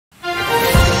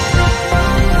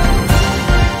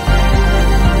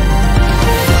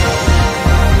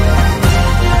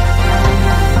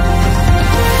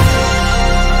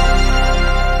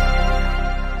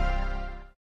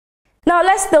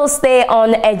Let's still stay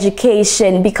on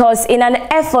education, because in an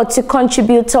effort to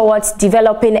contribute towards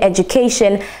developing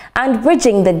education and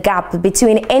bridging the gap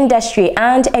between industry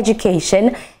and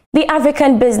education, the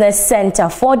African Business Center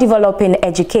for Developing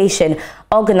Education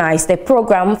organized a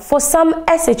program for some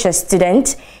SHS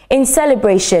students in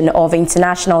celebration of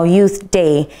International Youth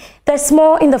Day. There's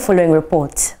more in the following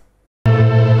report.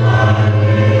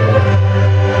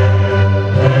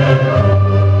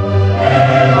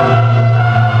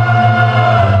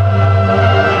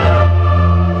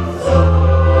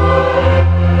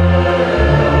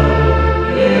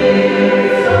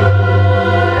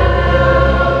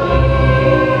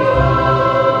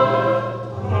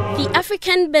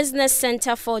 African Business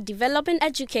Center for Developing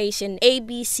Education,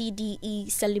 ABCDE,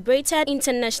 celebrated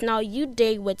International Youth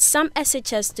Day with some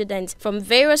SHS students from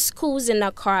various schools in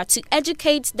Accra to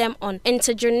educate them on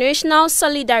intergenerational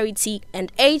solidarity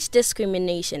and age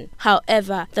discrimination.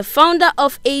 However, the founder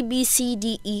of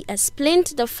ABCDE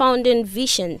explained the founding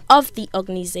vision of the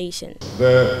organization.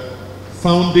 The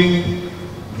founding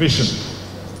vision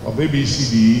of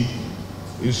ABCDE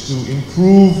is to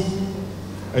improve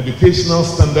educational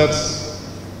standards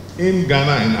in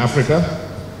Ghana and Africa,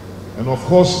 and of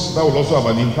course that will also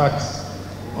have an impact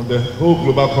on the whole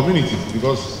global community,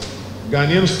 because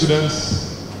Ghanaian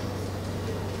students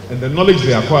and the knowledge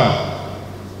they acquire,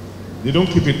 they don't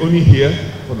keep it only here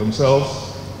for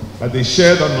themselves, but they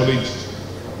share that knowledge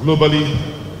globally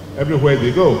everywhere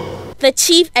they go. The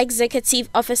Chief Executive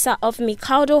Officer of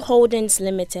Mikado Holdings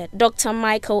Limited, Dr.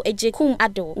 Michael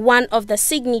Ejekum-Ado, one of the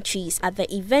signatories at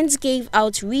the event, gave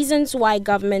out reasons why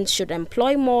government should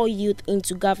employ more youth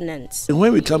into governance.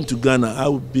 When we come to Ghana, I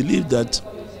would believe that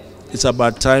it's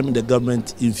about time the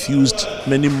government infused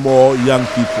many more young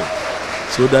people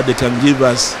so that they can give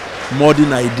us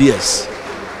modern ideas.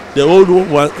 The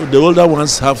older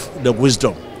ones have the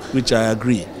wisdom, which I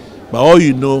agree. But all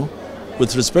you know,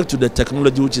 with respect to the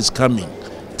technology which is coming,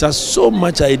 it has so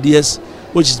much ideas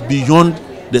which is beyond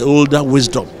the older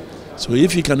wisdom. So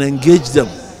if you can engage them,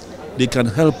 they can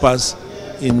help us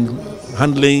in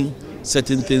handling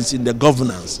certain things in the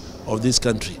governance of this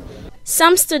country.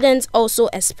 Some students also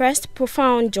expressed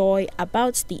profound joy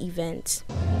about the event.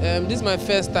 This is my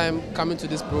first time coming to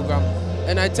this program,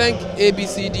 and I thank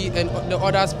ABCD and the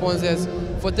other sponsors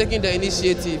for taking the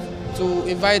initiative to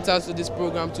invite us to this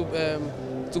program,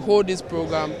 to hold this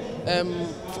program.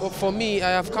 For me, I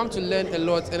have come to learn a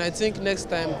lot, and I think next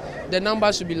time the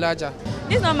numbers should be larger.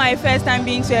 This is not my first time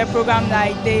being to a program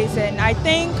like this, and I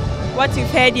think what we've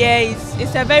heard here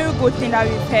is a very good thing that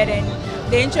we've heard, and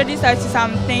they introduced us to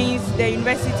some things, the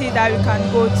university that we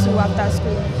can go to after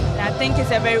school, and I think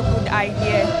it's a very good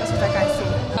idea. That's what I can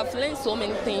say. I've learned so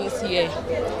many things here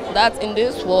that in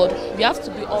this world we have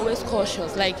to be always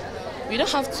cautious. Like, we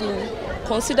don't have to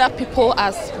consider people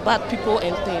as bad people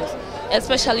and things,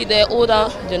 especially the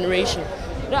older generation.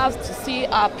 We don't have to see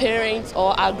our parents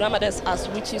or our grandmothers as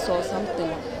witches or something.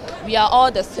 We are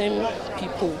all the same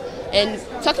people. And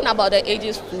talking about the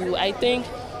ages too, I think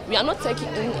we are not taking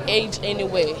age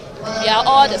anyway. We are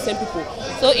all the same people.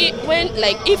 So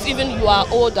if even you are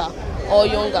older or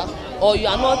younger, or you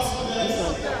are not,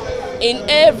 in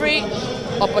every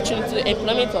opportunity,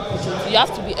 employment opportunity, you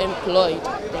have to be employed.